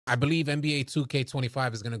I believe NBA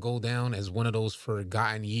 2K25 is going to go down as one of those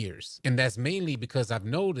forgotten years. And that's mainly because I've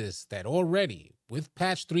noticed that already with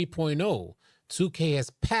patch 3.0, 2K has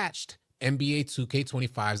patched NBA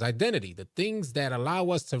 2K25's identity. The things that allow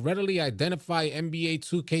us to readily identify NBA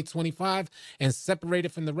 2K25 and separate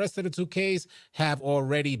it from the rest of the 2Ks have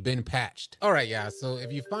already been patched. All right, yeah, so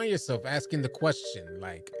if you find yourself asking the question,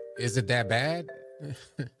 like, is it that bad?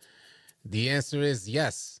 The answer is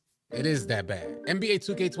yes, it is that bad. NBA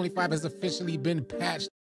 2K25 has officially been patched.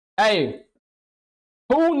 Hey,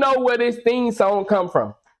 who know where this theme song come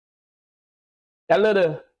from? That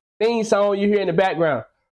little theme song you hear in the background.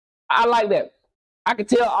 I like that. I can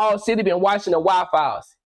tell all city been watching the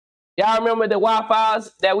Wi-Fi's. Y'all remember the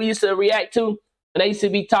Wi-Fi's that we used to react to? And they used to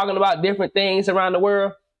be talking about different things around the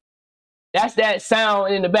world. That's that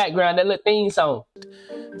sound in the background, that little theme song.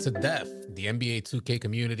 To death. The NBA 2K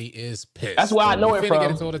community is pissed. That's where I know it from.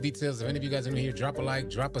 Get into all the details. If any of you guys are new here, drop a like,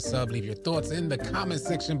 drop a sub, leave your thoughts in the comment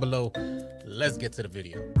section below. Let's get to the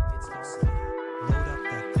video.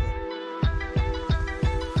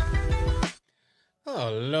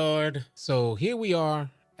 Oh, Lord. So here we are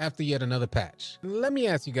after yet another patch. Let me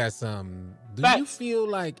ask you guys something. Do you feel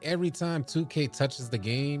like every time 2K touches the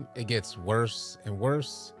game, it gets worse and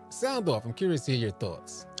worse? Sound off. I'm curious to hear your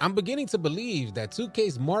thoughts. I'm beginning to believe that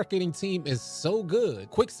 2K's marketing team is so good.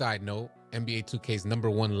 Quick side note, NBA 2K's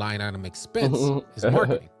 #1 line item expense is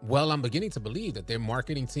marketing. Well, I'm beginning to believe that their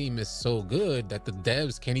marketing team is so good that the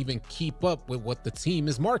devs can't even keep up with what the team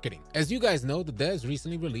is marketing. As you guys know, the devs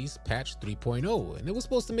recently released patch 3.0, and it was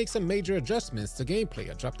supposed to make some major adjustments to gameplay.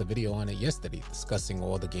 I dropped a video on it yesterday discussing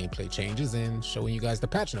all the gameplay changes and showing you guys the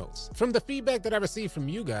patch notes. From the feedback that I received from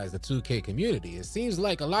you guys, the 2K community, it seems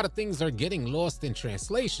like a lot of things are getting lost in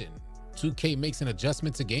translation. 2K makes an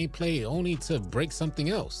adjustment to gameplay only to break something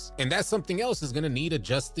else. And that something else is going to need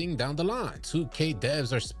adjusting down the line. 2K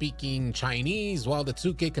devs are speaking Chinese while the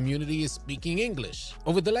 2K community is speaking English.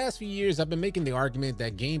 Over the last few years, I've been making the argument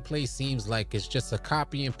that gameplay seems like it's just a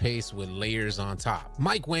copy and paste with layers on top.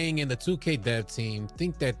 Mike Wang and the 2K dev team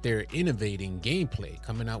think that they're innovating gameplay,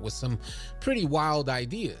 coming out with some pretty wild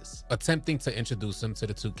ideas, attempting to introduce them to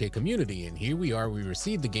the 2K community. And here we are, we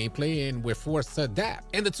received the gameplay and we're forced to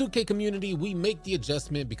adapt. And the 2K community, we make the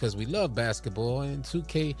adjustment because we love basketball, and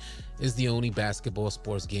 2K is the only basketball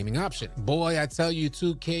sports gaming option. Boy, I tell you,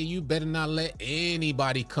 2K, you better not let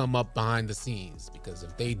anybody come up behind the scenes, because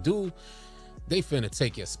if they do, they finna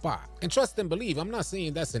take your spot. And trust and believe, I'm not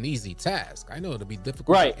saying that's an easy task. I know it'll be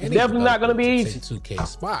difficult. Right, it's definitely not gonna be easy. 2K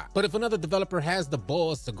spot. But if another developer has the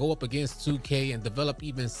balls to go up against 2K and develop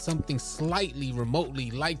even something slightly remotely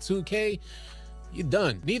like 2K, you're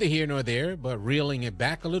done. Neither here nor there, but reeling it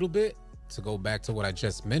back a little bit, to go back to what I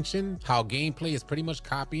just mentioned, how gameplay is pretty much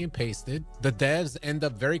copy and pasted. The devs end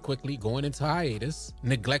up very quickly going into hiatus,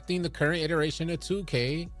 neglecting the current iteration of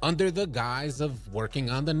 2K under the guise of working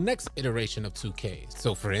on the next iteration of 2K.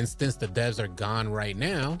 So for instance, the devs are gone right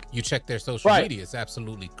now. You check their social media, it's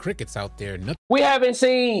absolutely crickets out there. We haven't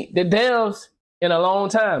seen the devs in a long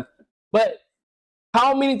time, but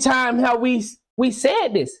how many times have we said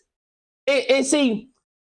this? And see,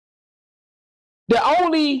 the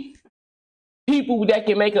only people that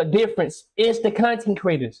can make a difference is the content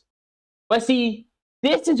creators. But see,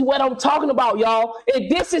 this is what I'm talking about, y'all. And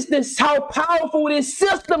this is how powerful this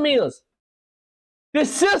system is. The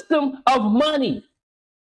system of money.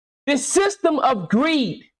 The system of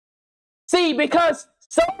greed. See, because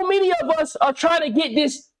so many of us are trying to get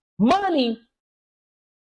this money,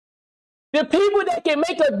 the people that can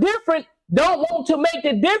make a difference don't want to make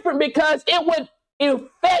the difference because it would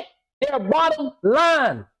affect their bottom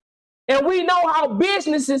line. And we know how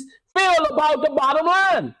businesses feel about the bottom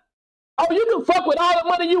line. Oh, you can fuck with all the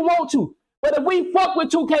money you want to. But if we fuck with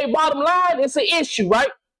 2K bottom line, it's an issue, right?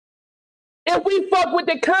 If we fuck with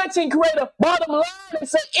the content creator bottom line,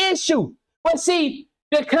 it's an issue. But see,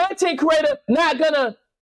 the content creator not gonna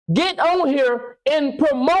get on here and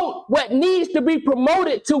promote what needs to be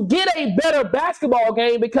promoted to get a better basketball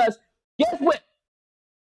game, because guess what?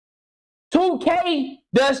 2K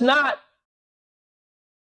does not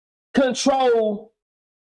control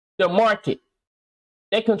the market.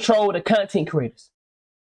 They control the content creators.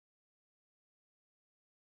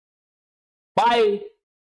 By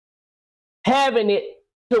having it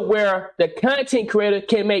to where the content creator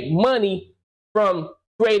can make money from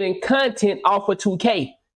creating content off of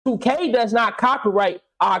 2K. 2K does not copyright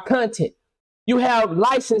our content. You have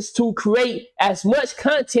license to create as much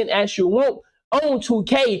content as you want on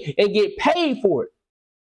 2K and get paid for it.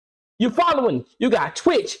 You following? You got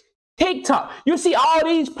Twitch, TikTok. You see all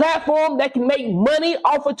these platforms that can make money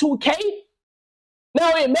off of 2K?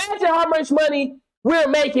 Now imagine how much money we're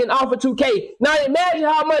making off of 2K. Now imagine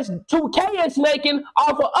how much 2K is making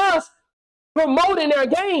off of us promoting their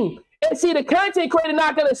game. And see, the content creator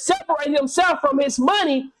not going to separate himself from his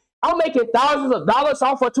money. I'm making thousands of dollars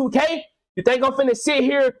off of 2K. You think I'm finna sit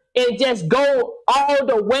here and just go all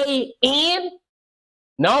the way in?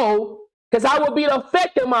 No, because I will be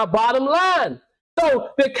affecting my bottom line. So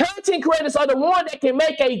the content creators are the one that can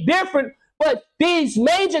make a difference, but these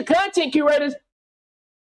major content creators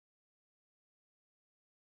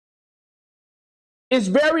is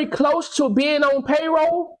very close to being on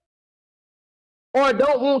payroll or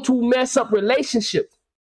don't want to mess up relationships.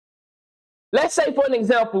 Let's say, for an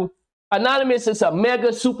example, Anonymous is a mega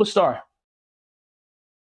superstar.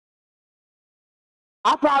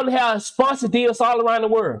 I probably have sponsor deals all around the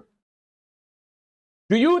world.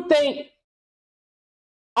 Do you think,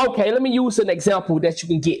 okay, let me use an example that you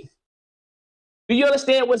can get. Do you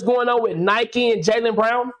understand what's going on with Nike and Jaylen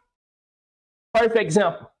Brown? Perfect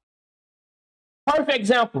example. Perfect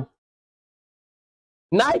example.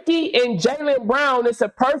 Nike and Jaylen Brown is a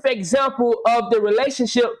perfect example of the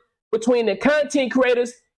relationship between the content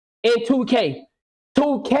creators and 2K.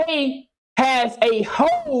 2K has a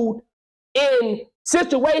hold in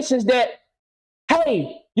situations that,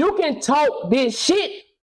 hey, you can talk this shit,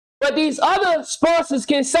 but these other sponsors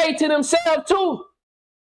can say to themselves too,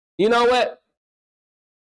 you know what?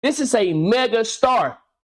 This is a mega star.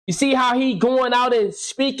 You see how he going out and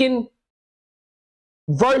speaking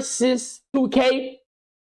versus 2K?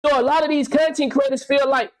 So a lot of these content creators feel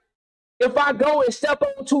like if I go and step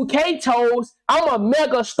on 2K toes, I'm a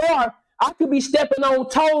mega star. I could be stepping on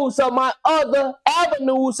toes of my other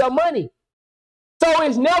avenues of money. So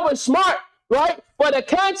it's never smart, right, for the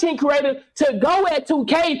content creator to go at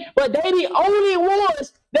 2K, but they the only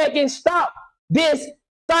ones that can stop this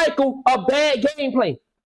cycle of bad gameplay.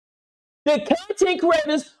 The content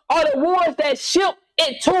creators are the ones that ship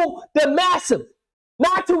it to the massive,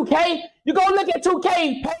 not 2K. You go look at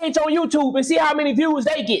 2K page on YouTube and see how many views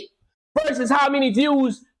they get versus how many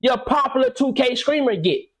views your popular 2K streamer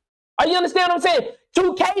get. Are you understand what I'm saying?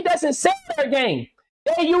 2K doesn't sell their game.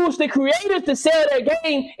 They use the creators to sell their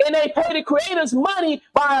game, and they pay the creators money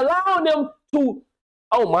by allowing them to,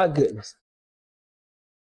 oh my goodness.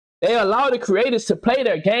 They allow the creators to play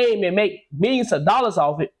their game and make millions of dollars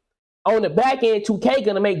off it. On the back end, 2K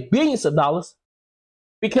gonna make billions of dollars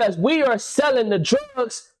because we are selling the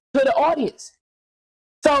drugs to the audience.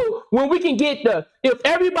 So when we can get if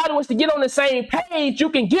everybody was to get on the same page, you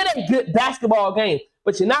can get a good basketball game.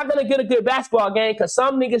 But you're not going to get a good basketball game because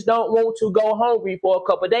some niggas don't want to go hungry for a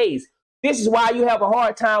couple of days. This is why you have a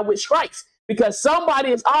hard time with strikes. Because somebody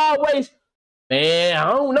is always, man, I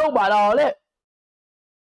don't know about all that.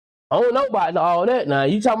 I don't know about all that. Now,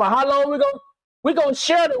 you talking about how long we're gonna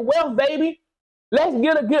share the wealth, baby. Let's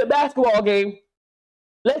get a good basketball game.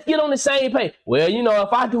 Let's get on the same page. Well, you know,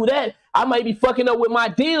 if I do that, I might be fucking up with my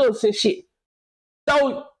deals and shit.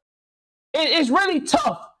 So it's really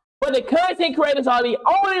tough. But the content creators are the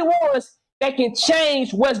only ones that can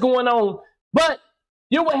change what's going on. But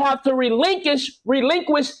you will have to relinquish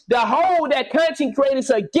the hold that content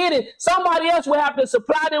creators are getting. Somebody else will have to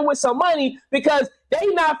supply them with some money because they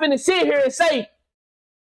not finna sit here and say,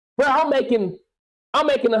 bro, I'm making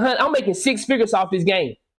 6 figures off this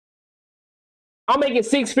game. I'm making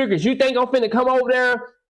 6 figures. You think I'm finna come over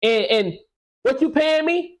there and what you paying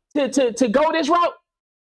me to go this route?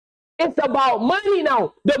 It's about money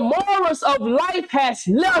now. The morals of life has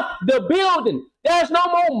left the building. There's no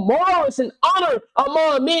more morals and honor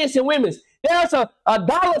among men and women. There's a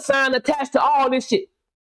dollar sign attached to all this shit.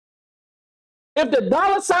 If the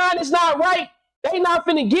dollar sign is not right, they not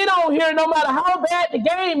finna get on here no matter how bad the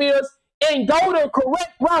game is and go the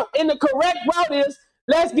correct route. And the correct route is,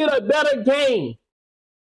 let's get a better game.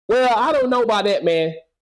 Well, I don't know about that, man.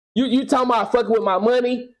 You talking about fucking with my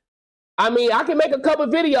money? I mean, I can make a couple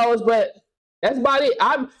videos, but that's about it.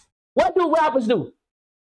 What do rappers do?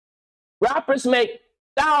 Rappers make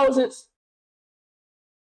thousands.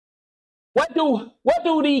 What do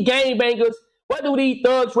these gangbangers, what do these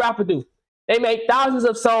thugs rappers do? They make thousands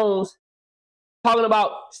of songs talking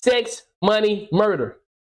about sex, money, murder.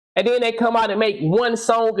 And then they come out and make one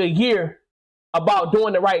song a year about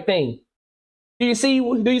doing the right thing. Do you see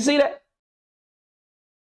that?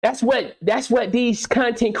 That's what these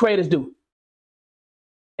content creators do.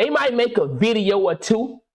 They might make a video or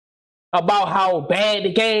two about how bad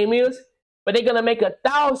the game is, but they're gonna make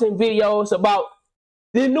 1,000 videos about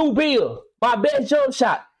the new bill, my best jump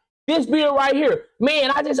shot, this bill right here. Man,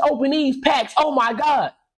 I just opened these packs. Oh my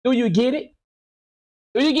God. Do you get it?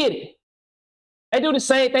 Do you get it? They do the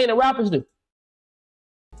same thing the rappers do.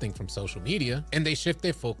 something from social media, and they shift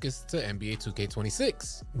their focus to NBA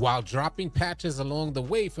 2K26. While dropping patches along the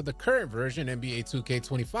way for the current version, NBA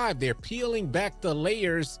 2K25, they're peeling back the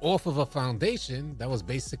layers off of a foundation that was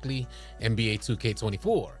basically NBA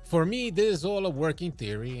 2K24. For me, this is all a working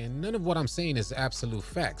theory, and none of what I'm saying is absolute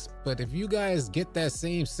facts. But if you guys get that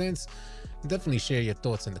same sense, definitely share your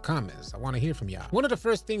thoughts in the comments. I want to hear from y'all. One of the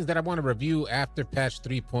first things that I want to review after patch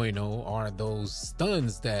 3.0 are those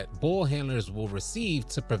stuns that ball handlers will receive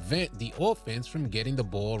to prevent the offense from getting the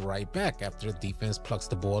ball right back after the defense plucks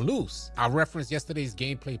the ball loose. I'll reference yesterday's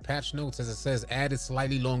gameplay patch notes as it says added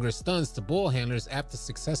slightly longer stuns to ball handlers after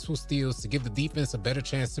successful steals to give the defense a better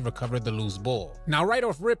chance to recover the loose ball. Now right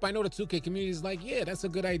off rip, I know the 2K community is like, yeah, that's a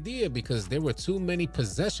good idea because there were too many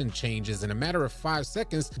possession changes. In a matter of 5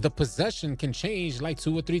 seconds, the possession can change like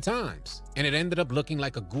 2 or 3 times, and it ended up looking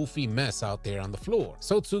like a goofy mess out there on the floor.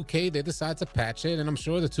 So 2K, they decide to patch it, and I'm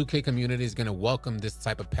sure the 2K community is going to welcome this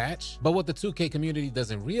type of patch. But what the 2K community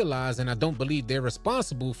doesn't realize, and I don't believe they're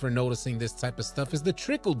responsible for noticing this type of stuff, is the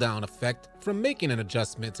trickle-down effect from making an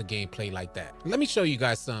adjustment to gameplay like that. Let me show you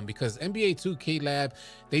guys some, because NBA 2K Lab,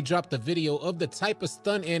 they dropped a video of the type of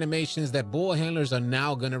stun animations that ball handlers are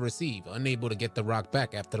now going to receive, unable to get the rock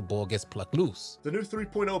back after the ball gets plucked loose. The new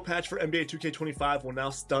 3.0 patch for NBA 2K25 will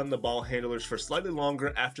now stun the ball handlers for slightly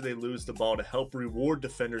longer after they lose the ball to help reward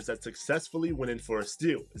defenders that successfully went in for a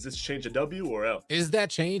steal. Is this change a W or L? Is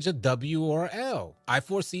that change a W or L? I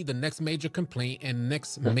foresee the next major complaint and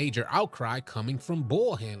next major outcry coming from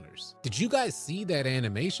ball handlers. Did you guys see that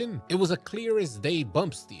animation? It was a clear as day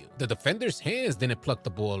bump steal. The defender's hands didn't pluck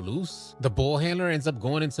the ball loose. The ball handler ends up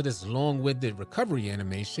going into this long-winded recovery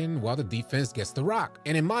animation while the defense gets the rock.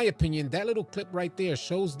 And in my opinion, that little clip right there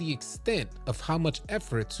shows the extent of how much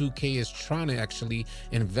effort 2K is trying to actually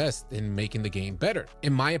invest in making the game better.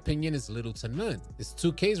 In my opinion, it's little to none. It's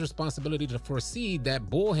 2K's responsibility to foresee that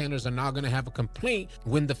ball handlers are not going to have a complaint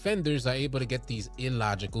when defenders are able to get these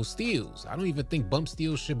illogical steals. I don't even think bump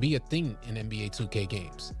steals should be a thing in NBA 2K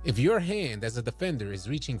games. If your hand as a defender is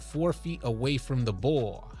reaching 4 feet away from the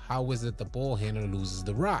ball, how is it the ball handler loses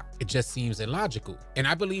the rock? It just seems illogical. And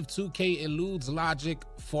I believe 2K eludes logic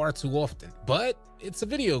far too often. But it's a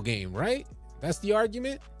video game, right? That's the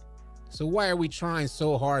argument. So why are we trying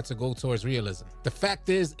so hard to go towards realism? The fact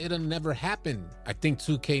is, it'll never happen. I think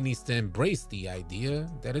 2K needs to embrace the idea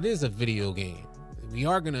that it is a video game. We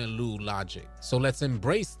are gonna elude logic. So let's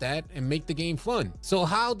embrace that and make the game fun. So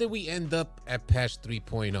how did we end up at patch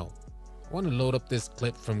 3.0? I want to load up this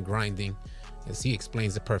clip from Grinding, as he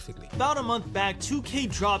explains it perfectly. About a month back, 2K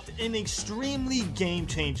dropped an extremely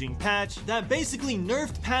game-changing patch that basically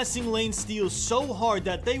nerfed passing lane steals so hard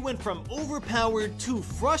that they went from overpowered to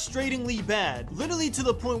frustratingly bad, literally to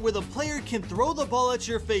the point where the player can throw the ball at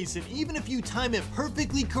your face, and even if you time it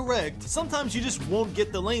perfectly correct, sometimes you just won't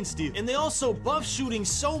get the lane steal. And they also buff shooting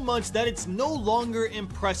so much that it's no longer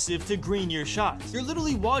impressive to green your shots. You're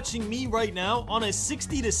literally watching me right now on a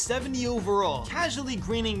 60 to 70 overall, casually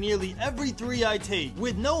greening nearly every 3 I take,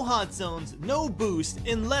 with no hot zones, no boost,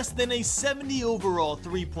 and less than a 70 overall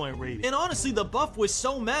 3-point rating. And honestly, the buff was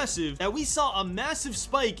so massive that we saw a massive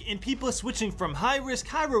spike in people switching from high risk,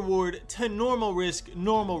 high reward to normal risk,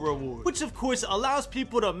 normal reward, which of course allows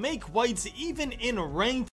people to make whites even in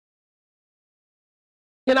ranked.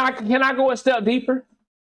 Can I go a step deeper?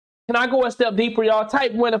 Can I go a step deeper, y'all?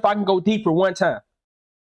 Type 1 if I can go deeper one time.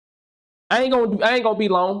 I ain't gonna be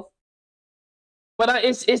long. But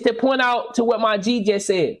it's to point out to what my G just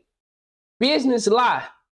said. Business lie.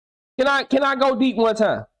 Can I go deep one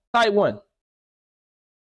time? Type 1.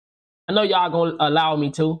 I know y'all gonna allow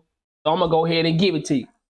me to, so I'm gonna go ahead and give it to you.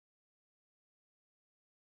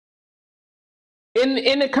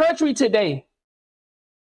 In the country today,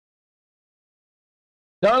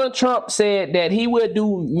 Donald Trump said that he would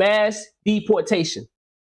do mass deportation.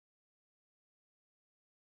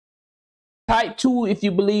 Type 2 if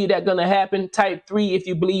you believe that's going to happen. Type 3 if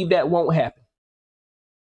you believe that won't happen.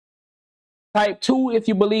 Type 2 if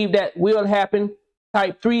you believe that will happen.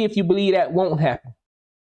 Type 3 if you believe that won't happen.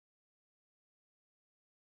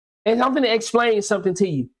 And I'm going to explain something to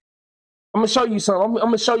you. I'm going to show you something. I'm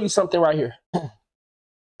going to show you something right here.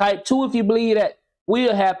 Type 2 if you believe that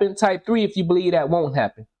will happen. Type 3 if you believe that won't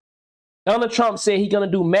happen. Donald Trump said he's going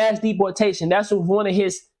to do mass deportation. That's one of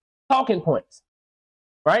his talking points,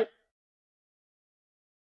 right?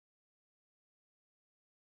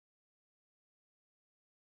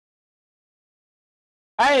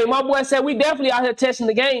 Hey, my boy said we definitely out here testing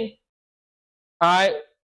the game. All right.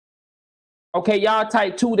 Okay, y'all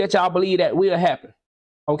type 2 that y'all believe that will happen.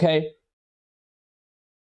 Okay.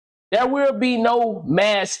 There will be no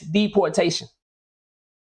mass deportation.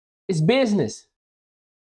 It's business.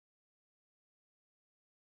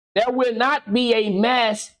 there will not be a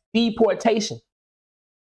mass deportation.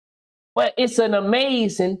 But it's an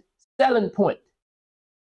amazing selling point.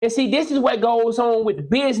 And see, this is what goes on with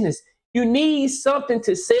business. You need something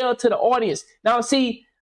to sell to the audience. Now, see,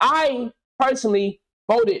 I personally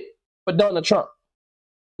voted for Donald Trump.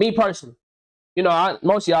 Me personally. You know,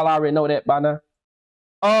 most of y'all already know that by now.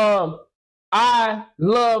 I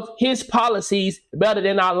love his policies better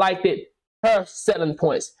than I liked her selling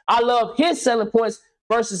points. I love his selling points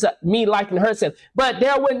versus me liking her selling. But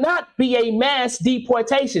there will not be a mass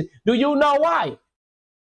deportation. Do you know why?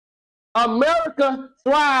 America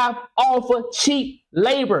thrives off of cheap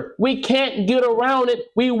labor. We can't get around it.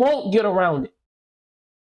 We won't get around it.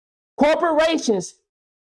 Corporations,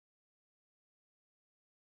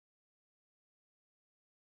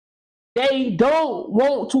 they don't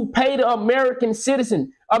want to pay the American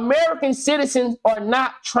citizen. American citizens are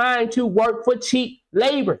not trying to work for cheap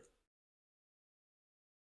labor.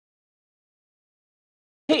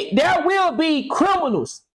 There will be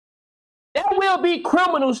criminals. There will be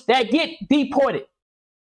criminals that get deported.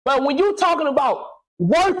 But when you're talking about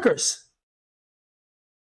workers,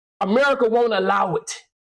 America won't allow it.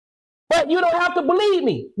 But you don't have to believe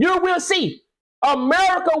me. You will see.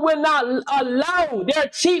 America will not allow their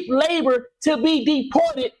cheap labor to be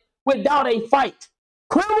deported without a fight.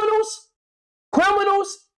 Criminals,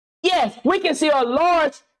 yes, we can see a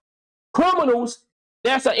large criminals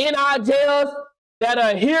that's in our jails that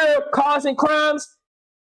are here causing crimes.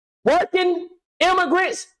 Working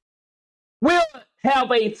immigrants will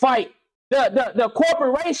have a fight. The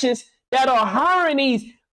corporations that are hiring these,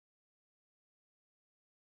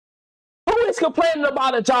 who is complaining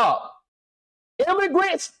about a job?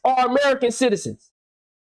 Immigrants or American citizens?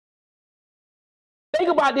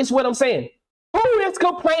 Think about this, what I'm saying. Who is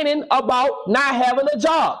complaining about not having a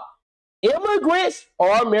job? Immigrants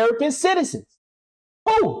or American citizens?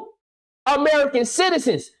 Who? American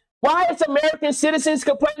citizens. Why is American citizens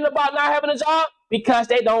complaining about not having a job? Because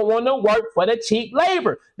they don't want to work for the cheap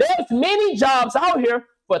labor. There's many jobs out here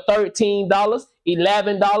for $13,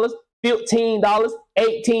 $11, $15,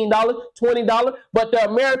 $18, $20, but the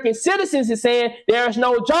American citizens is saying there's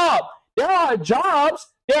no job. There are jobs.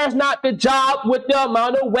 There's not the job with the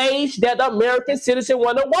amount of wage that the American citizen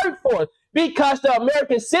want to work for. Because the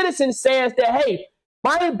American citizen says that, hey,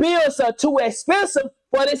 my bills are too expensive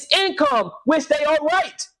for this income, which they are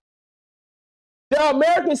right. The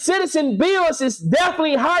American citizen bills is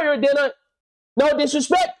definitely higher than no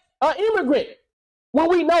disrespect, an immigrant. When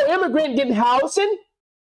we know immigrant getting housing,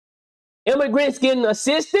 immigrants getting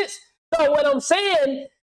assistance. So what I'm saying,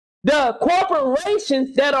 the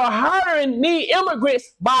corporations that are hiring the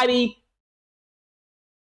immigrants by the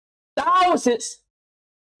thousands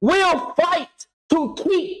will fight to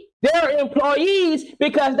keep their employees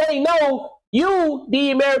because they know you,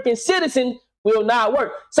 the American citizen, will not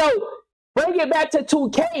work. So bring it back to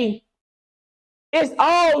 2K. It's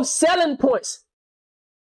all selling points.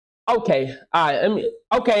 Okay, all right.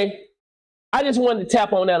 Okay, I just wanted to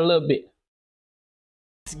tap on that a little bit.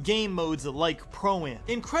 Game modes like Pro-Am.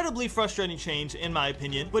 Incredibly frustrating change in my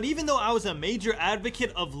opinion, but even though I was a major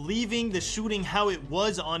advocate of leaving the shooting how it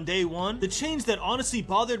was on day one, the change that honestly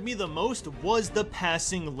bothered me the most was the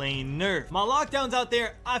passing lane nerf. My lockdowns out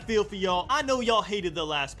there, I feel for y'all. I know y'all hated the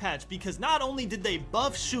last patch because not only did they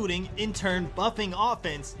buff shooting, in turn buffing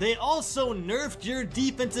offense, they also nerfed your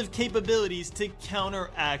defensive capabilities to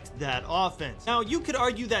counteract that offense. Now you could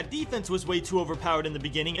argue that defense was way too overpowered in the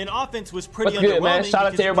beginning and offense was pretty underwhelming. Man? Shout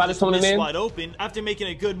out to everybody tuning in. Wide open after making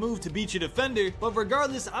a good move to beat your defender, but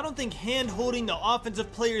regardless, I don't think hand holding the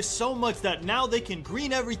offensive players so much that now they can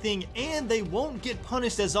green everything and they won't get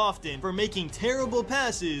punished as often for making terrible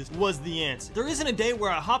passes was the answer. There isn't a day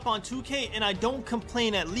where I hop on 2K and I don't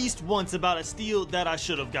complain at least once about a steal that I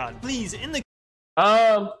should have gotten. Please, in the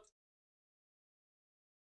I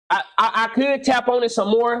could tap on it some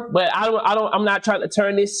more, but I'm not trying to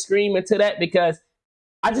turn this stream into that because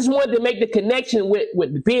I just wanted to make the connection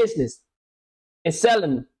with the business and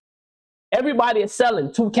selling. Everybody is selling.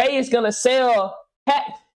 2K is gonna sell.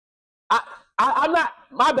 I'm not.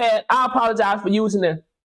 My bad. I apologize for using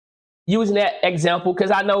that example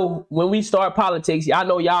because I know when we start politics, I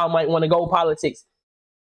know y'all might want to go politics.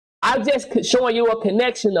 I'm just showing you a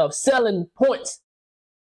connection of selling points.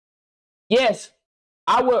 Yes,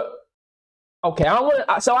 I would. Okay,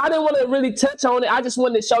 so I didn't want to really touch on it. I just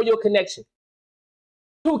wanted to show you a connection.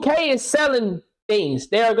 2K is selling things.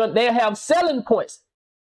 They'll have selling points.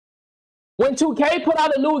 When 2K put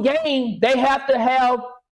out a new game, they have to have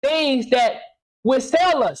things that will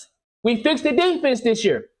sell us. We fixed the defense this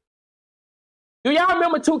year. Do y'all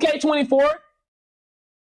remember 2K24?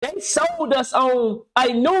 They sold us on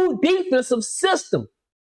a new defensive system.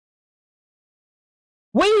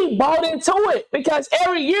 We bought into it because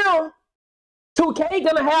every year 2K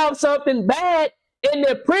gonna have something bad in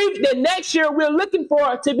the next year we're looking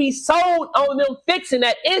for it to be sold on them fixing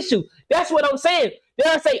that issue. That's what I'm saying.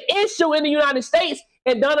 There's an issue in the United States,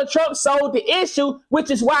 and Donald Trump sold the issue, which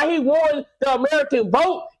is why he won the American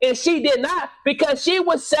vote, and she did not, because she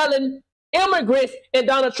was selling immigrants and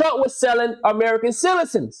Donald Trump was selling American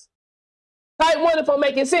citizens. Type 1 if I'm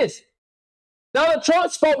making sense. Donald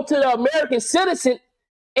Trump spoke to the American citizen,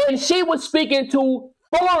 and she was speaking to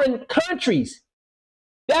foreign countries.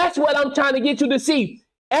 That's what I'm trying to get you to see.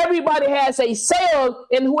 Everybody has a sale,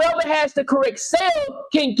 and whoever has the correct sale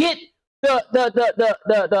can get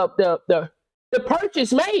the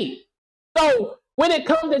purchase made. So when it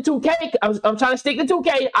comes to 2K, I'm trying to stick to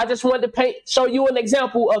 2K. I just wanted to show you an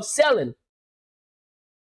example of selling.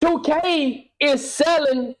 2K is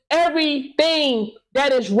selling everything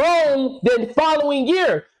that is wrong the following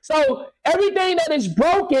year. So everything that is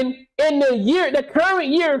broken in the current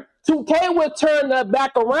year, 2K will turn that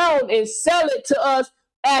back around and sell it to us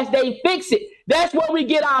as they fix it. That's where we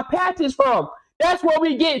get our patches from. That's where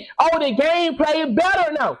we get, oh, the gameplay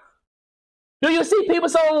better now. Do you see people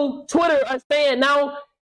on Twitter are saying now,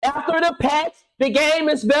 after the patch, the game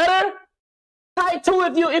is better? Type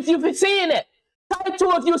 2 if you've seen it. Type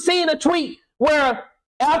 2 if you've seen a tweet where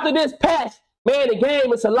after this patch, man, the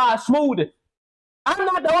game is a lot smoother. I'm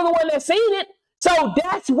not the only one that's seen it. So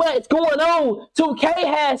that's what's going on. 2K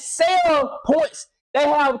has sale points. They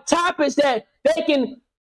have topics that they can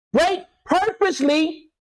break purposely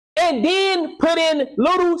and then put in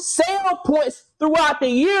little sale points throughout the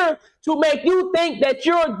year to make you think that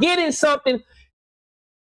you're getting something.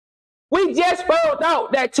 We just found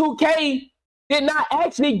out that 2K did not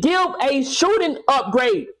actually give a shooting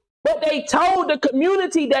upgrade, but they told the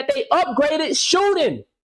community that they upgraded shooting.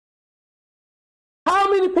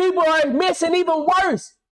 How many people are missing even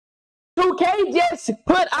worse? 2K just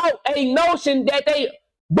put out a notion that they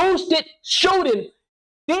boosted shooting.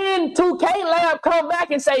 Then 2K Lab come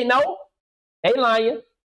back and say, no, they lying.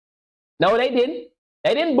 No, they didn't.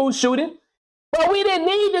 They didn't boost shooting. But we didn't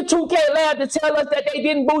need the 2K Lab to tell us that they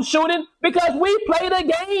didn't boost shooting because we play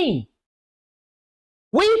the game.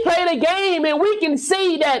 We play the game and we can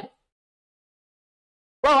see that,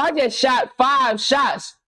 bro, I just shot 5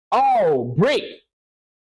 shots. All brick.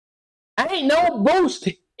 Ain't no boost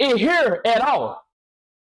in here at all.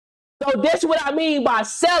 So that's what I mean by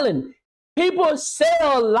selling. People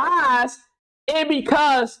sell lies, and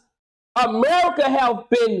because America have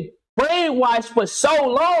been brainwashed for so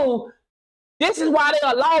long, this is why they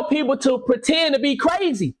allow people to pretend to be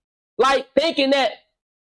crazy. Like thinking that,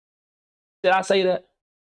 did I say that?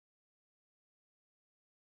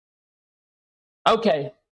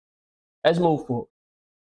 Okay, let's move forward.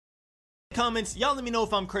 Comments, y'all let me know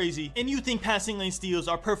if I'm crazy and you think passing lane steals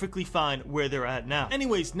are perfectly fine where they're at now.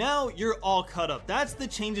 Anyways, now you're all caught up. That's the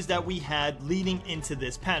changes that we had leading into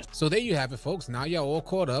this patch. So there you have it, folks. Now y'all all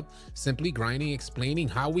caught up, simply grinding, explaining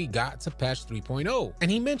how we got to patch 3.0. And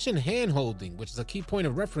he mentioned hand-holding, which is a key point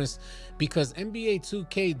of reference because NBA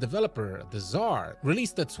 2K developer, the Czar,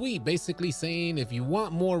 released a tweet basically saying if you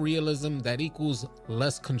want more realism, that equals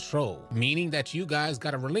less control, meaning that you guys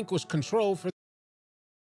got to relinquish control for.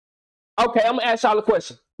 Okay, I'm gonna ask y'all a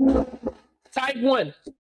question. Type 1,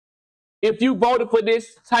 if you voted for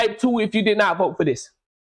this. Type 2, if you did not vote for this.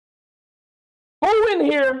 Who in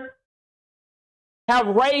here have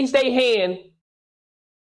raised their hand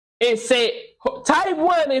and said, type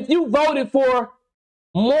 1, if you voted for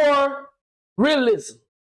more realism?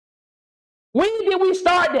 When did we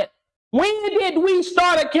start that? When did we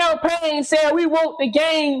start a campaign saying we want the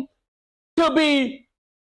game to be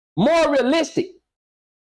more realistic?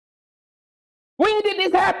 When did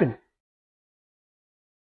this happen?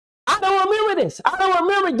 I don't remember this. I don't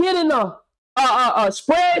remember getting a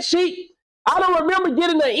spreadsheet. I don't remember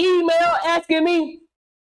getting an email asking me.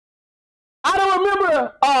 I don't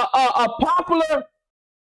remember a popular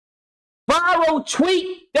viral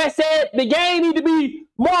tweet that said the game need to be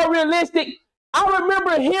more realistic. I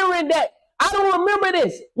remember hearing that. I don't remember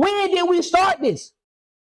this. When did we start this?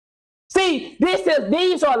 See,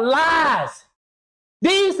 these are lies.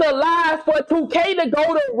 These are lies for 2K to go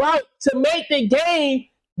the route to make the game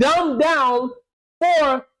dumbed down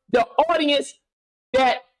for the audience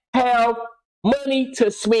that have money to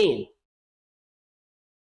spend.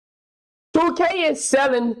 2K is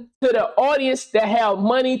selling to the audience that have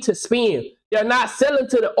money to spend. They're not selling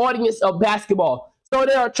to the audience of basketball. So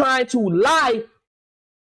they are trying to lie.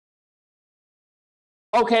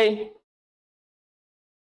 Okay.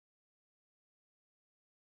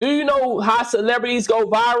 Do you know how celebrities go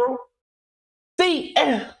viral? See,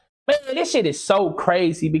 man, this shit is so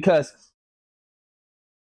crazy because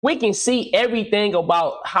we can see everything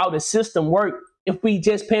about how the system works if we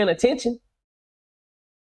just paying attention.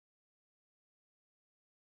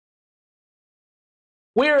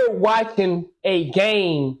 We're watching a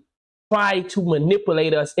game try to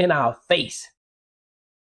manipulate us in our face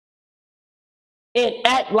and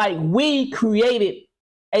act like we created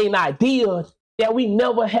an idea that we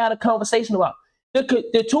never had a conversation about. The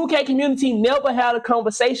 2K community never had a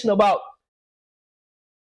conversation about,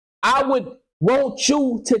 I would want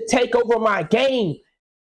you to take over my game.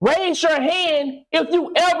 Raise your hand if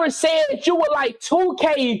you ever said you would like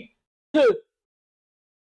 2K to.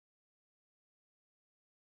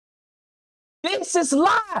 This is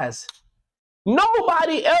lies.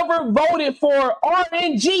 Nobody ever voted for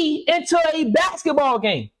RNG into a basketball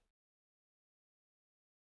game.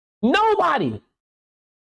 Nobody.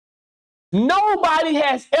 Nobody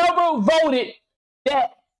has ever voted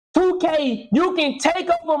that 2K, you can take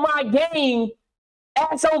over my game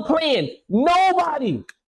as I'm playing. Nobody.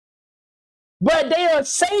 But they'll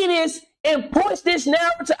say this and push this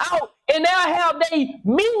narrative out, and they'll have their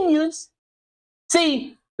minions.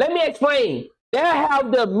 See, let me explain. They'll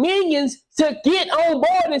have the minions to get on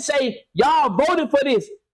board and say, y'all voted for this.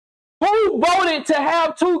 Who voted to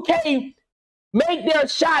have 2K make their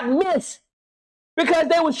shot miss because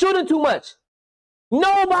they were shooting too much?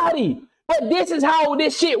 Nobody. But this is how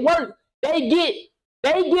this shit works. They get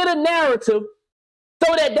a narrative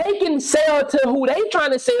so that they can sell to who they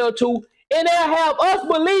trying to sell to, and they'll have us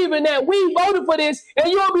believing that we voted for this, and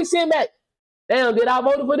you'll be saying back, damn, did I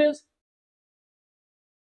vote for this?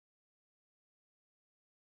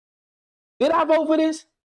 Did I vote for this?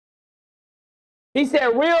 He said,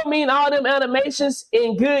 real mean all them animations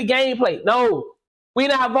and good gameplay. No, we're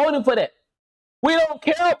not voting for that. We don't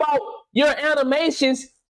care about your animations.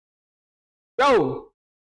 Bro,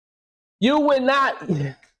 you would not.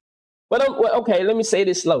 But okay, let me say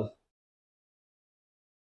this slow.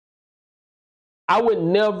 I would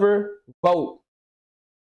never vote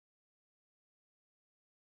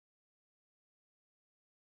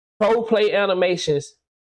pro play animations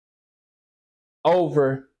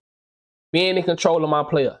over being in control of my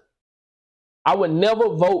player. I would never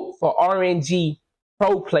vote for RNG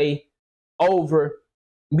pro play over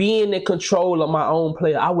being in control of my own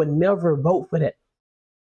player. I would never vote for that.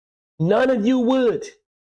 None of you would.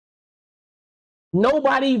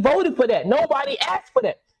 Nobody voted for that. Nobody asked for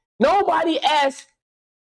that. Nobody asked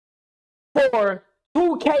for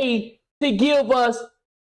 2K to give us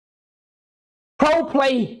pro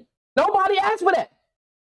play. Nobody asked for that.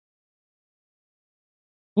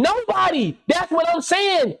 Nobody. That's what I'm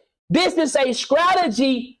saying. This is a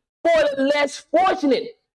strategy for the less fortunate.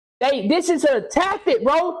 This is a tactic,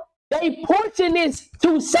 bro. They pushing this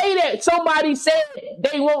to say that somebody said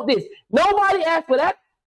they want this. Nobody asked for that.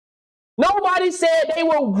 Nobody said they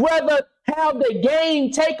would rather have the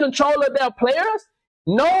game take control of their players.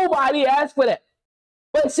 Nobody asked for that.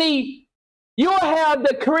 But see, you'll have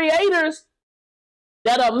the creators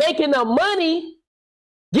that are making the money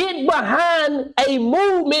get behind a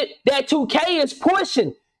movement that 2K is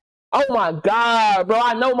pushing. Oh my God, bro.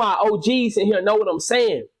 I know my OGs in here know what I'm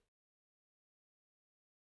saying.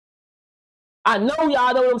 I know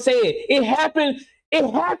y'all know what I'm saying. It happened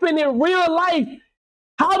in real life.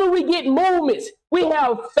 How do we get movements? We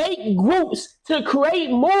have fake groups to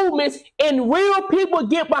create movements, and real people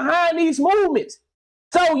get behind these movements.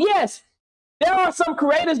 So yes, there are some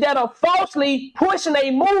creators that are falsely pushing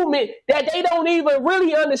a movement that they don't even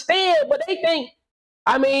really understand, but they think,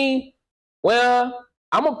 I mean, well,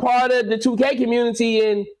 I'm a part of the 2K community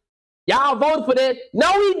and y'all voted for that.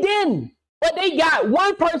 No, we didn't. But they got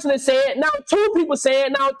one person that said, now two people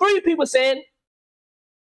saying, now three people saying.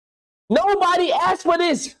 Nobody asked for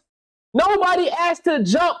this. Nobody asked to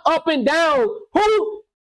jump up and down. Who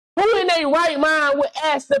in their right mind would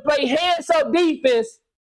ask to play hands-up defense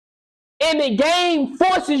and the game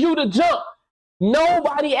forces you to jump?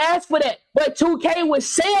 Nobody asked for that. But 2K would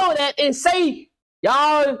sell that and say,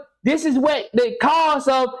 y'all, this is what the cost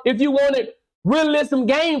of if you wanted realism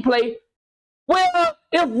gameplay. Well,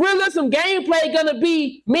 if realism gameplay gonna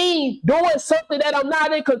be me doing something that I'm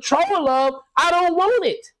not in control of, I don't want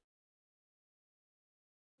it.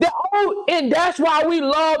 And that's why we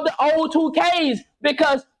love the old 2Ks,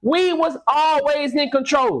 because we was always in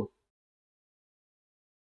control.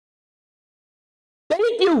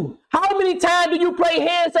 Thank you. How many times do you play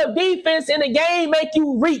hands-up defense and the game make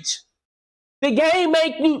you reach? The game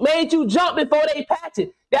made you jump before they patch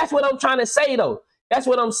it. That's what I'm trying to say, though. That's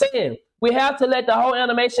what I'm saying. We have to let the whole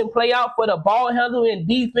animation play out for the ball handler and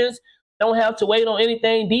defense. Don't have to wait on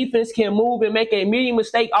anything. Defense can move and make a medium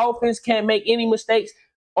mistake. Offense can't make any mistakes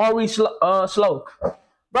or we slow.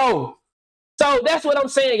 Bro, so that's what I'm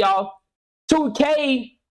saying, y'all.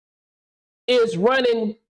 2K is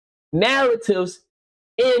running narratives,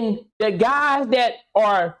 and the guys that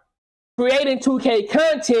are creating 2K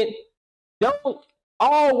content don't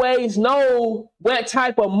always know what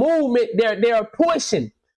type of movement they're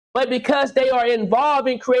pushing. But because they are involved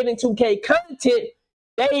in creating 2K content,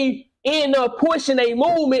 they end up pushing a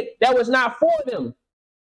movement that was not for them.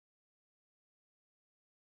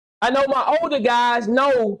 I know my older guys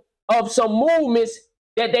know of some movements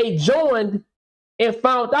that they joined and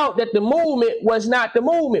found out that the movement was not the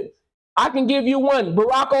movement. I can give you one,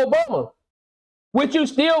 Barack Obama. Would you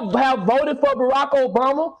still have voted for Barack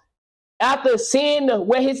Obama after seeing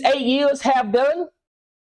what his 8 years have done?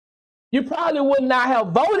 You probably would not have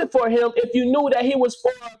voted for him if you knew that he was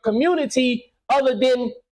for a community other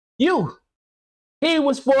than you. He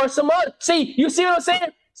was for some other. See, you see what I'm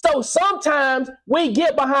saying? So sometimes we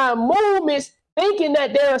get behind movements thinking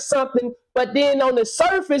that there's something, but then on the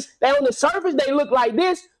surface, they look like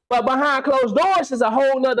this, but behind closed doors is a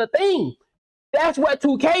whole nother thing. That's what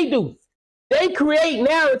 2K do. They create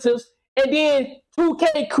narratives, and then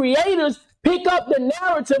 2K creators pick up the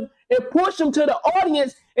narrative and push them to the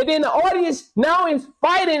audience, and then the audience now is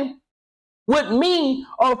fighting with me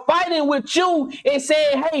or fighting with you and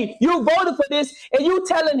saying, hey, you voted for this, and you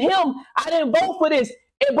telling him, I didn't vote for this.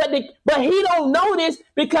 But he don't know this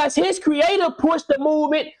because his creator pushed the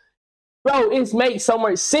movement. Bro, it makes so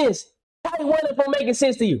much sense. Tell me one if I'm making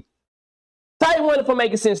sense to you. Tell me one if I'm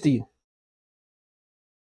making sense to you.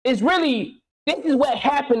 It's really, this is what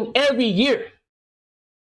happened every year.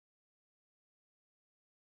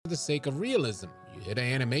 For the sake of realism, you hit an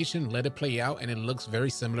animation, let it play out, and it looks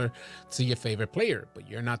very similar to your favorite player. But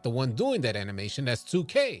you're not the one doing that animation. That's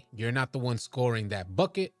 2K. You're not the one scoring that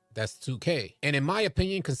bucket. That's 2K. And in my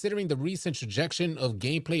opinion, considering the recent trajectory of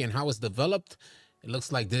gameplay and how it's developed, it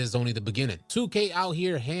looks like this is only the beginning. 2K out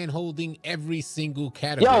here hand-holding every single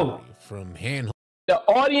category. From hand. The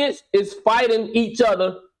audience is fighting each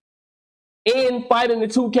other and fighting the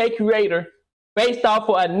 2K creator based off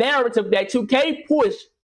of a narrative that 2K pushed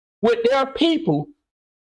with their people.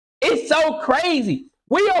 It's so crazy.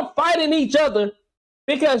 We are fighting each other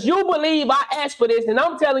because you believe I asked for this, and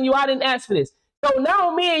I'm telling you I didn't ask for this. So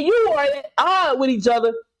now me and you are at odds with each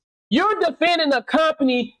other. You're defending a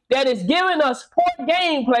company that is giving us poor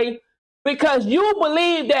gameplay because you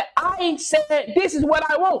believe that I said this is what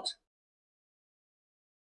I want.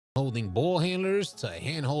 Holding ball handlers to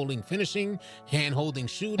hand-holding finishing, hand-holding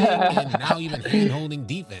shooting, and now even hand-holding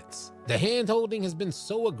defense. The hand-holding has been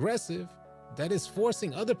so aggressive that is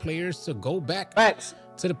forcing other players to go back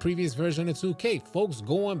to the previous version of 2K. Folks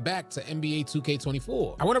going back to NBA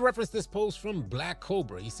 2K24. I want to reference this post from Black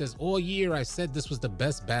Cobra. He says, all year I said this was the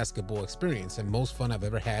best basketball experience and most fun I've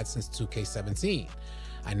ever had since 2K17.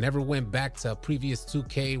 I never went back to a previous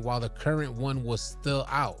 2K while the current one was still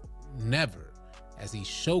out. Never. As he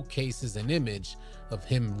showcases an image of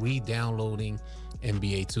him re-downloading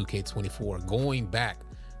NBA 2K24, going back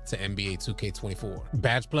to NBA 2K24.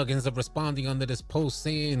 Badge Plug ends up responding under this post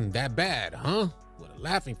saying, that bad, huh? With a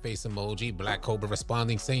laughing face emoji. Black Cobra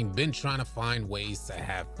responding saying, been trying to find ways to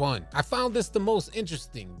have fun. I found this the most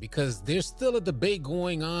interesting because there's still a debate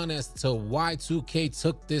going on as to why 2K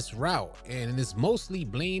took this route, and it's mostly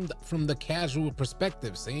blamed from the casual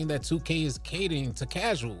perspective, saying that 2K is catering to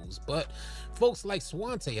casuals, but folks like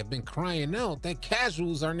Swante have been crying out that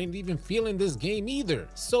casuals aren't even feeling this game either.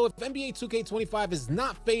 So if NBA 2K25 is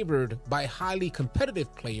not favored by highly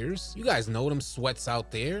competitive players, you guys know them sweats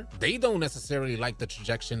out there, they don't necessarily like the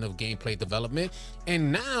trajectory of gameplay development,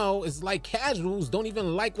 and now it's like casuals don't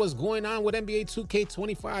even like what's going on with NBA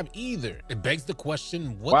 2K25 either. It begs the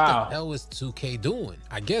question, what the hell is 2K doing?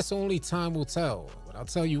 I guess only time will tell. But I'll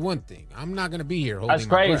tell you one thing, I'm not going to be here holding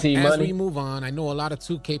my breath. As we move on, I know a lot of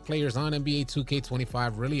 2K players on NBA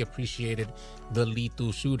 2K25 really appreciated the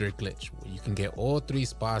lethal shooter glitch, where you can get all 3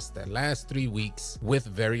 spots that last 3 weeks with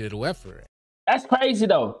very little effort. That's crazy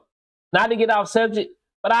though. Not to get off subject,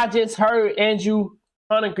 but I just heard Andrew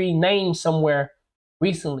Honegger name somewhere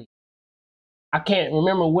recently. I can't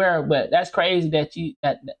remember where, but that's crazy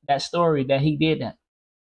that that story that he did that.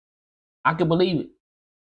 I can believe it.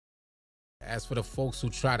 As for the folks who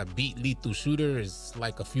try to beat lethal shooter, it's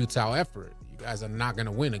like a futile effort. You guys are not going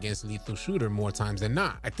to win against lethal shooter more times than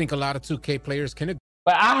not. I think a lot of 2K players can agree.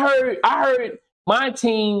 But I heard my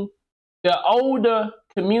team, the older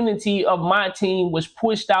community of my team was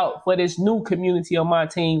pushed out for this new community of my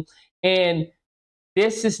team. And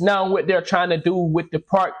This is now what they're trying to do with the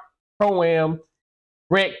park, Pro-Am,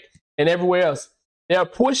 Rec, and everywhere else. They're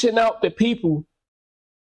pushing out the people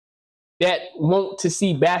that want to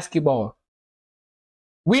see basketball.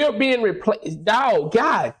 We are being replaced. Dog,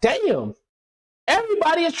 God damn.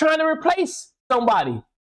 Everybody is trying to replace somebody.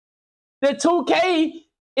 The 2K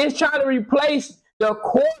is trying to replace the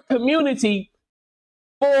core community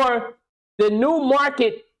for the new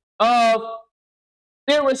market of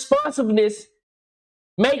irresponsiveness,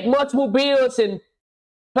 make multiple builds and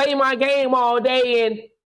play my game all day and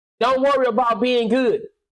don't worry about being good.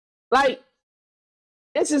 Like,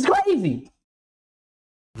 this is crazy.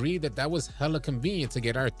 Agree that was hella convenient to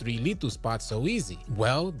get our 3 lethal spots so easy.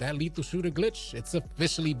 Well, that lethal shooter glitch, it's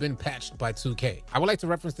officially been patched by 2K. I would like to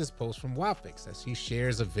reference this post from Wildfix as he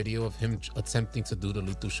shares a video of him attempting to do the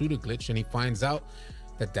lethal shooter glitch, and he finds out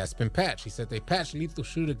that that's been patched. He said they patched lethal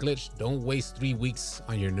shooter glitch. Don't waste 3 weeks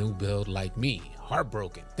on your new build like me.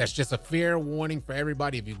 Heartbroken. That's just a fair warning for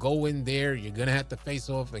everybody. If you go in there, you're gonna have to face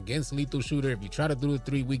off against lethal shooter. If you try to do it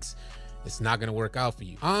 3 weeks, it's not going to work out for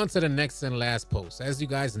you. On to the next and last post. As you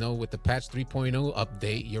guys know, with the patch 3.0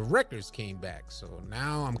 update, your records came back. So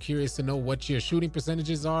now I'm curious to know what your shooting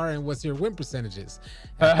percentages are and what's your win percentages.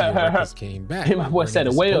 After your records came back. My boy said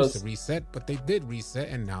it was to reset, but they did reset,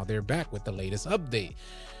 and now they're back with the latest update.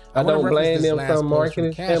 I don't blame them from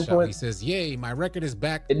marketing standpoint. He says, yay, my record is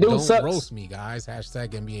back. Don't roast me, guys. Hashtag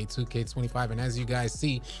NBA 2K25. And as you guys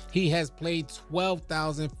see, he has played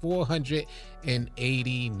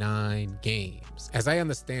 12,489 games. As I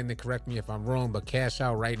understand it, correct me if I'm wrong, but Cash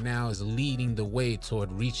Out right now is leading the way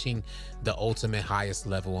toward reaching the ultimate highest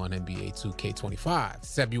level on NBA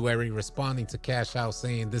 2K25. February responding to Cash Out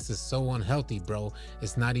saying, this is so unhealthy, bro.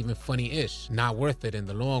 It's not even funny-ish. Not worth it in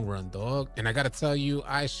the long run, dog. And I gotta tell you,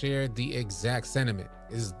 I share the exact sentiment.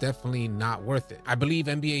 It's definitely not worth it. I believe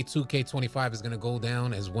NBA 2K25 is going to go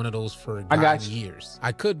down as one of those forgotten years.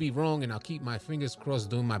 I could be wrong, and I'll keep my fingers crossed,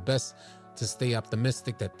 doing my best to stay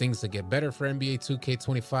optimistic that things will get better for NBA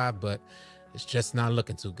 2K25, but it's just not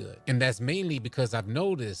looking too good. And that's mainly because I've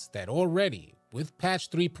noticed that already with patch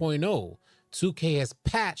 3.0, 2K has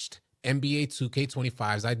patched NBA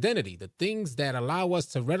 2K25's identity. The things that allow us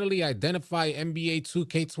to readily identify NBA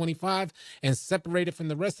 2K25 and separate it from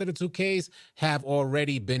the rest of the 2Ks have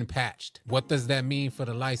already been patched. What does that mean for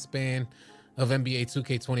the lifespan of NBA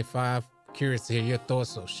 2K25? Curious to hear your thoughts,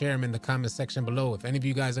 so share them in the comment section below. If any of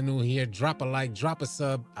you guys are new here, drop a like, drop a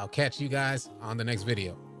sub. I'll catch you guys on the next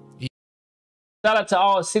video. Shout out to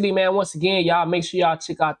All City, man. Once again, y'all make sure y'all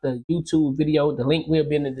check out the YouTube video. The link will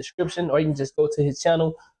be in the description, or you can just go to his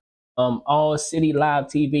channel, All City Live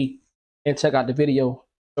TV, and check out the video.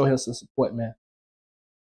 Show him some support, man.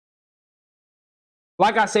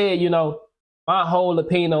 Like I said, you know, my whole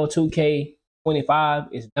opinion on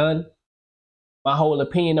 2K25 is done. My whole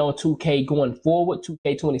opinion on 2K going forward,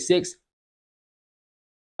 2K26.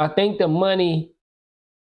 I think the money,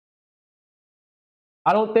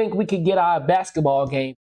 I don't think we could get our basketball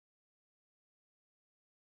game.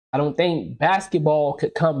 I don't think basketball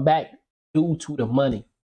could come back due to the money.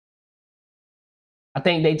 I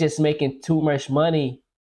think they just making too much money.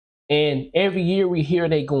 And every year we hear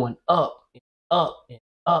they going up and up and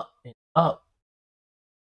up and up.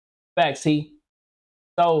 Back, see?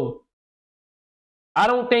 So I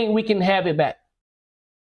don't think we can have it back.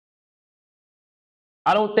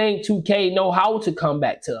 I don't think 2K know how to come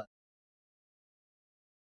back to us.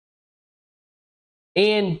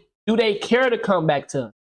 And do they care to come back to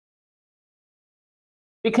us?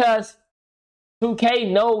 Because 2K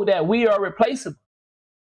know that we are replaceable.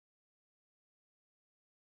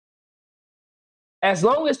 As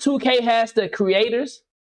long as 2K has the creators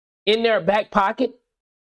in their back pocket,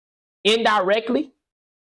 indirectly,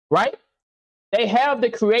 right? They have the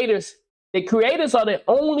creators. The creators are the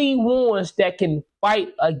only ones that can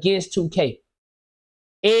fight against 2K.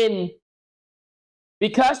 And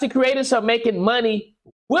because the creators are making money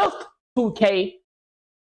with 2K,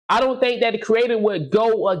 I don't think that the creator would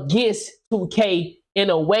go against 2K in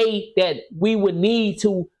a way that we would need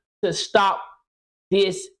to stop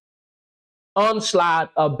this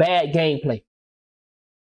onslaught of bad gameplay.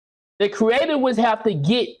 The creator would have to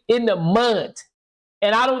get in the mud.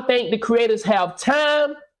 And I don't think the creators have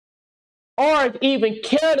time or even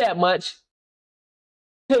care that much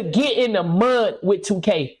to get in the mud with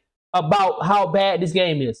 2K about how bad this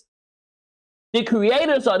game is. The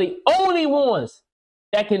creators are the only ones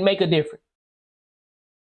that can make a difference.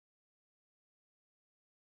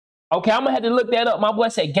 Okay, I'm gonna have to look that up. My boy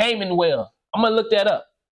said Gaming Well. I'm gonna look that up.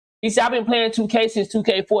 He said, I've been playing 2K since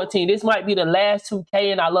 2K14. This might be the last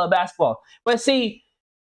 2K and I love basketball. But see,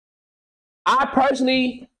 I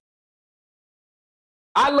personally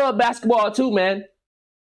I love basketball too, man.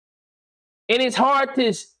 And it's hard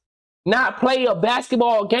to not play a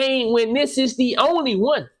basketball game when this is the only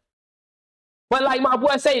one. But like my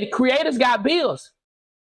boy say, the creators got bills.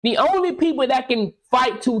 The only people that can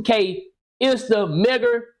fight 2K is the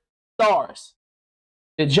mega stars.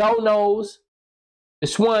 The Joe Knows, the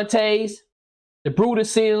Swantays, the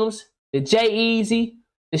Brutus Sims, the Jay Easy,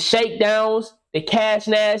 the Shakedowns, the Cash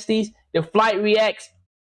Nasties, the Flight Reacts.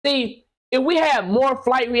 See, if we have more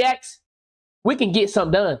Flight Reacts, we can get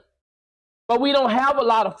something done. But we don't have a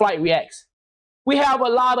lot of Flight Reacts. We have a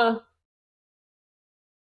lot of...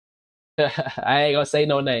 I ain't gonna say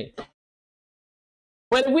no name.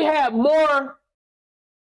 But if we have more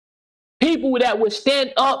people that would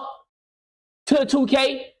stand up to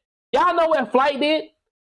 2K, y'all know what Flight did?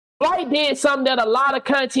 Flight did something that a lot of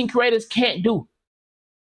content creators can't do.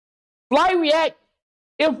 Flight React,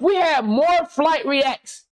 if we have more Flight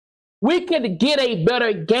Reacts, we could get a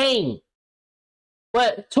better game.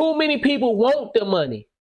 But too many people want the money.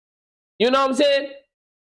 You know what I'm saying?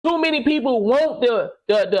 Too many people want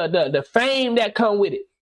the fame that come with it.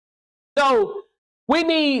 So we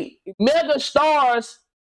need mega stars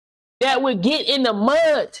that would get in the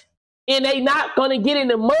mud. And they not going to get in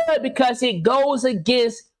the mud because it goes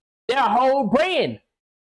against their whole brand.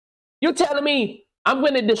 You're telling me I'm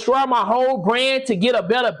going to destroy my whole brand to get a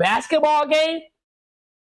better basketball game?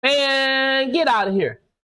 Man, get out of here.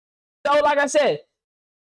 So like I said,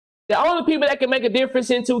 the only people that can make a difference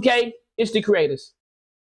in 2K is the creators.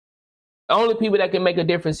 The only people that can make a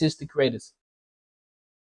difference is the creators.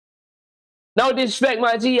 No disrespect,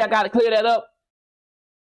 my G. I got to clear that up.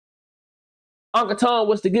 Uncle Tom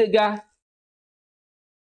was the good guy.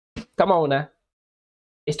 Come on now.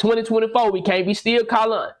 It's 2024. We can't be still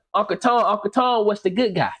calling Uncle Tom. Uncle Tom was the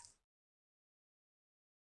good guy.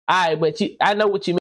 All right, but I know what you mean.